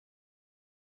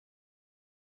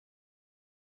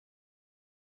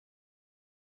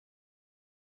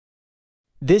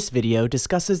This video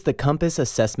discusses the Compass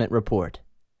Assessment Report.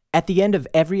 At the end of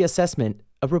every assessment,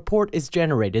 a report is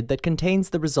generated that contains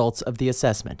the results of the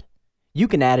assessment. You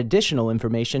can add additional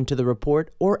information to the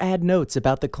report or add notes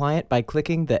about the client by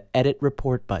clicking the Edit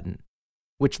Report button,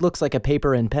 which looks like a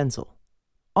paper and pencil.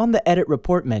 On the Edit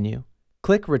Report menu,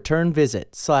 click Return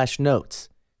Visit/Notes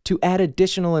to add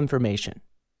additional information.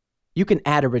 You can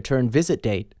add a return visit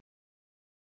date,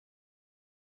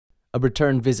 a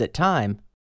return visit time,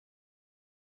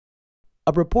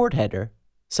 a report header,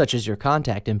 such as your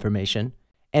contact information,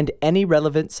 and any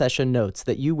relevant session notes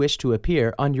that you wish to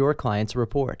appear on your client's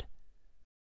report.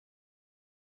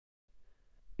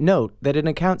 Note that in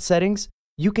account settings,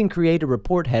 you can create a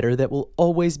report header that will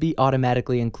always be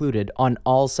automatically included on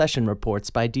all session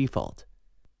reports by default.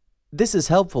 This is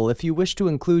helpful if you wish to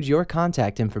include your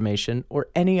contact information or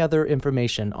any other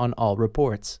information on all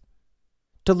reports.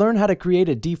 To learn how to create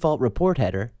a default report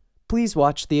header, please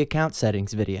watch the Account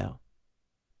Settings video.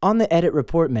 On the Edit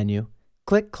Report menu,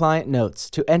 click Client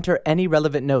Notes to enter any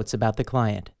relevant notes about the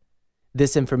client.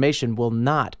 This information will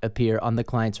not appear on the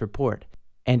client's report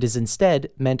and is instead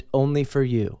meant only for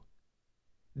you.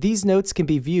 These notes can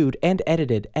be viewed and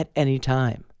edited at any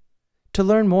time. To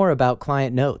learn more about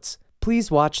client notes, please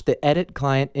watch the Edit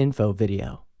Client Info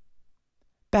video.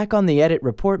 Back on the Edit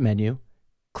Report menu,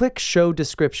 click Show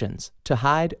Descriptions to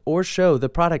hide or show the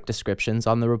product descriptions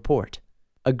on the report.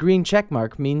 A green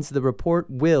checkmark means the report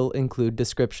will include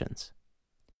descriptions.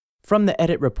 From the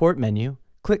Edit Report menu,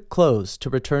 click Close to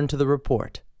return to the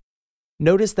report.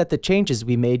 Notice that the changes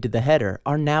we made to the header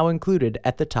are now included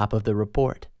at the top of the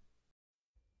report.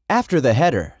 After the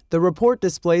header, the report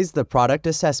displays the product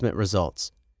assessment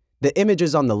results. The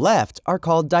images on the left are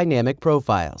called dynamic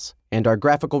profiles and are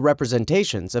graphical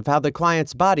representations of how the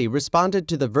client's body responded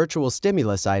to the virtual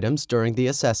stimulus items during the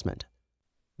assessment.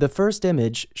 The first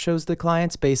image shows the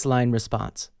client's baseline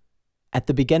response. At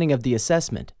the beginning of the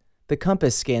assessment, the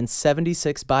Compass scans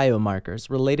 76 biomarkers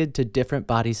related to different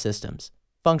body systems,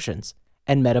 functions,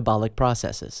 and metabolic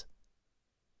processes.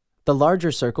 The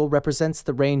larger circle represents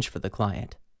the range for the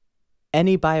client.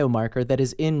 Any biomarker that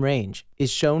is in range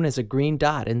is shown as a green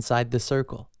dot inside the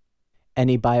circle.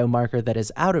 Any biomarker that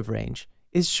is out of range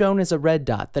is shown as a red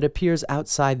dot that appears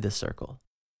outside the circle.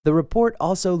 The report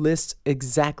also lists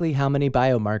exactly how many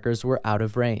biomarkers were out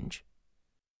of range.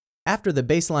 After the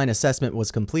baseline assessment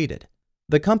was completed,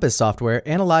 the Compass software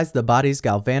analyzed the body's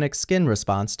galvanic skin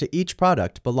response to each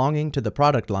product belonging to the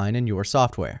product line in your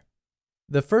software.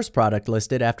 The first product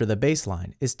listed after the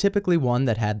baseline is typically one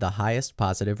that had the highest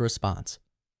positive response.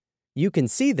 You can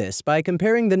see this by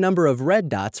comparing the number of red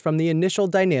dots from the initial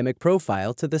dynamic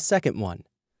profile to the second one.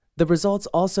 The results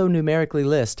also numerically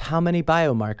list how many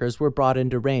biomarkers were brought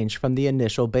into range from the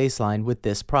initial baseline with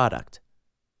this product.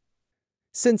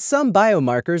 Since some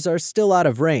biomarkers are still out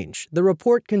of range, the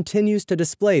report continues to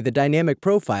display the dynamic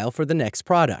profile for the next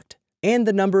product and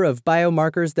the number of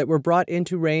biomarkers that were brought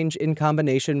into range in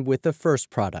combination with the first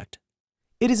product.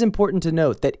 It is important to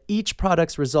note that each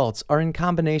product's results are in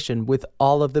combination with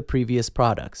all of the previous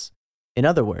products. In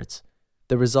other words,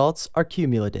 the results are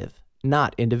cumulative,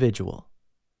 not individual.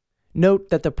 Note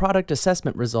that the product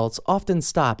assessment results often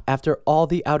stop after all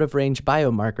the out-of-range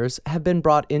biomarkers have been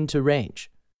brought into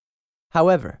range.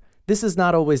 However, this is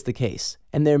not always the case,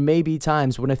 and there may be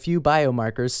times when a few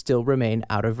biomarkers still remain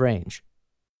out of range.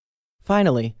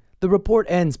 Finally, the report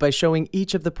ends by showing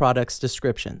each of the product's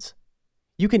descriptions.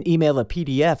 You can email a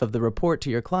PDF of the report to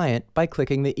your client by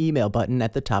clicking the email button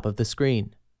at the top of the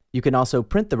screen. You can also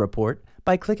print the report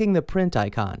by clicking the print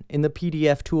icon in the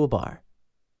PDF toolbar.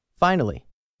 Finally,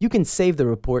 you can save the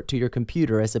report to your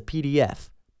computer as a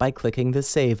PDF by clicking the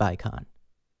Save icon.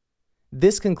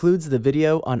 This concludes the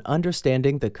video on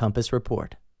understanding the Compass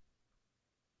report.